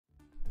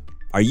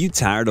Are you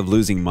tired of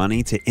losing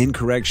money to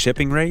incorrect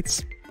shipping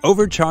rates?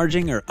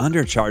 Overcharging or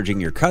undercharging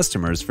your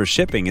customers for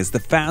shipping is the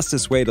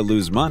fastest way to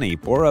lose money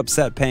or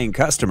upset paying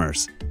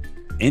customers.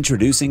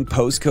 Introducing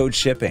Postcode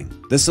Shipping,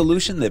 the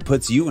solution that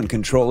puts you in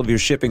control of your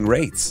shipping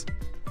rates.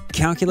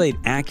 Calculate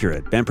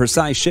accurate and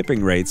precise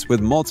shipping rates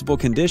with multiple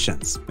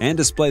conditions and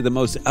display the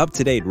most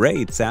up-to-date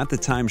rates at the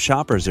time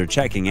shoppers are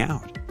checking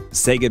out.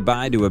 Say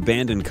goodbye to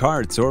abandoned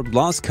carts or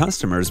lost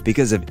customers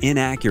because of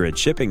inaccurate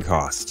shipping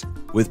costs.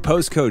 With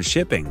Postcode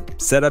Shipping,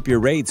 set up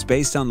your rates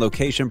based on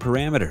location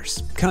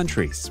parameters,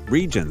 countries,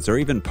 regions, or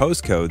even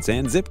postcodes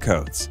and zip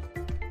codes.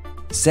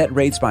 Set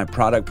rates by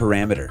product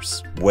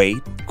parameters,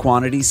 weight,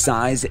 quantity,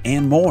 size,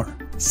 and more.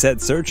 Set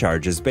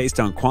surcharges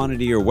based on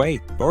quantity or weight,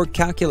 or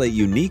calculate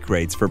unique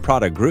rates for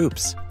product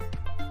groups.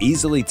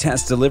 Easily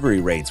test delivery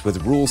rates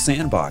with Rule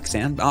Sandbox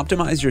and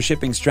optimize your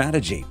shipping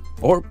strategy,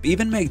 or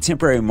even make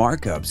temporary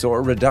markups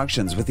or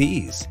reductions with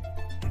ease.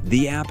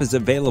 The app is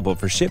available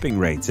for shipping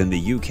rates in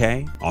the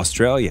UK,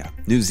 Australia,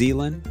 New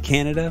Zealand,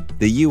 Canada,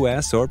 the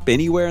US, or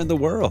anywhere in the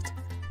world.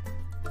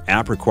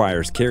 App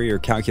requires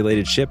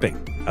carrier-calculated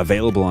shipping,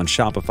 available on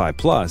Shopify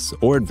Plus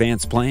or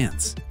advanced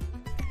plans.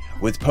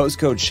 With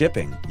Postcode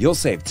Shipping, you'll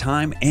save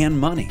time and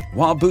money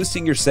while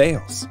boosting your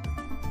sales.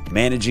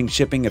 Managing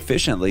shipping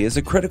efficiently is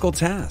a critical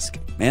task,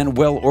 and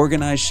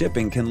well-organized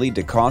shipping can lead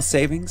to cost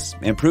savings,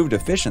 improved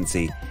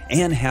efficiency,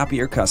 and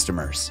happier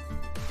customers.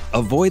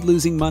 Avoid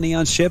losing money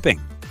on shipping.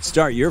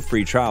 Start your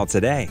free trial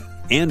today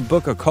and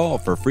book a call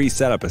for free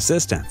setup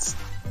assistance.